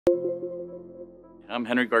I'm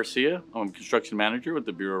Henry Garcia. I'm a construction manager with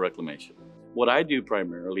the Bureau of Reclamation. What I do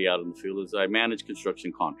primarily out in the field is I manage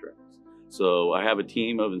construction contracts. So I have a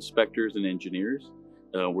team of inspectors and engineers.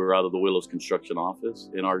 We're out of the Willows construction office,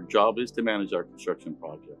 and our job is to manage our construction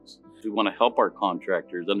projects. We want to help our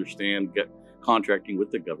contractors understand contracting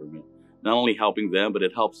with the government, not only helping them, but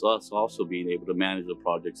it helps us also being able to manage the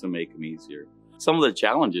projects and make them easier. Some of the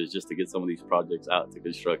challenges just to get some of these projects out to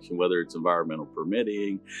construction, whether it's environmental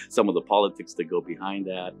permitting, some of the politics that go behind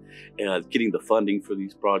that, getting the funding for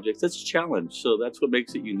these projects, that's a challenge. So that's what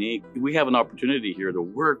makes it unique. We have an opportunity here to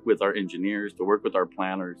work with our engineers, to work with our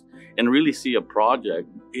planners, and really see a project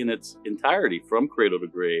in its entirety from cradle to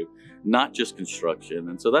grave, not just construction.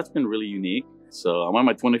 And so that's been really unique. So I'm on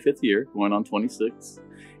my 25th year, going on 26,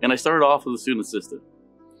 and I started off as a student assistant.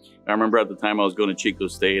 I remember at the time I was going to Chico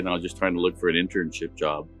State and I was just trying to look for an internship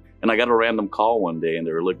job. And I got a random call one day and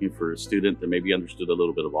they were looking for a student that maybe understood a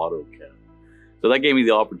little bit of AutoCAD. So that gave me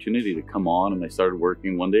the opportunity to come on, and I started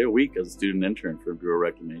working one day a week as a student intern for Bureau of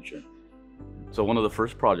Reclamation. So one of the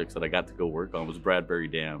first projects that I got to go work on was Bradbury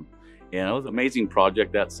Dam. And it was an amazing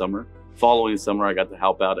project that summer. Following summer, I got to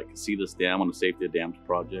help out at Casitas Dam on the Safety of Dams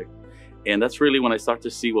project. And that's really when I started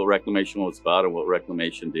to see what reclamation was about and what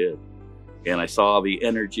reclamation did. And I saw the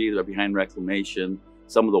energy that behind reclamation,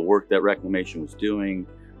 some of the work that reclamation was doing,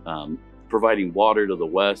 providing water to the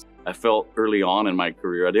West. I felt early on in my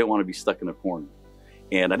career, I didn't want to be stuck in a corner.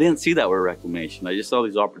 And I didn't see that with reclamation. I just saw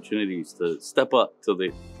these opportunities to step up to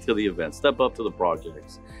the event, step up to the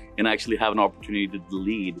projects, and actually have an opportunity to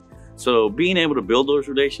lead. So being able to build those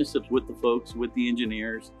relationships with the folks, with the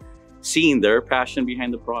engineers, seeing their passion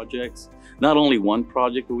behind the projects, not only one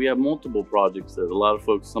project, but we have multiple projects that a lot of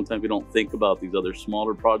folks, sometimes we don't think about these other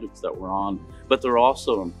smaller projects that we're on, but they're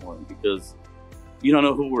also important because you don't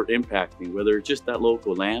know who we're impacting, whether it's just that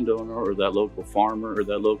local landowner or that local farmer or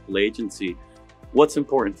that local agency, what's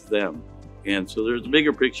important to them. And so there's a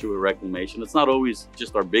bigger picture with reclamation. It's not always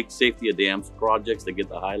just our big safety of dams projects that get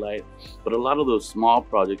the highlight, but a lot of those small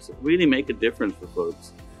projects that really make a difference for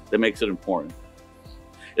folks that makes it important.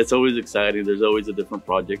 It's always exciting. There's always a different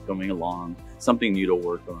project coming along, something new to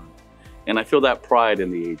work on. And I feel that pride in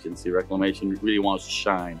the agency. Reclamation really wants to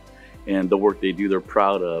shine, and the work they do, they're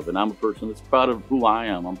proud of. And I'm a person that's proud of who I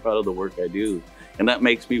am. I'm proud of the work I do. And that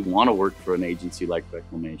makes me want to work for an agency like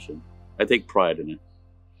Reclamation. I take pride in it.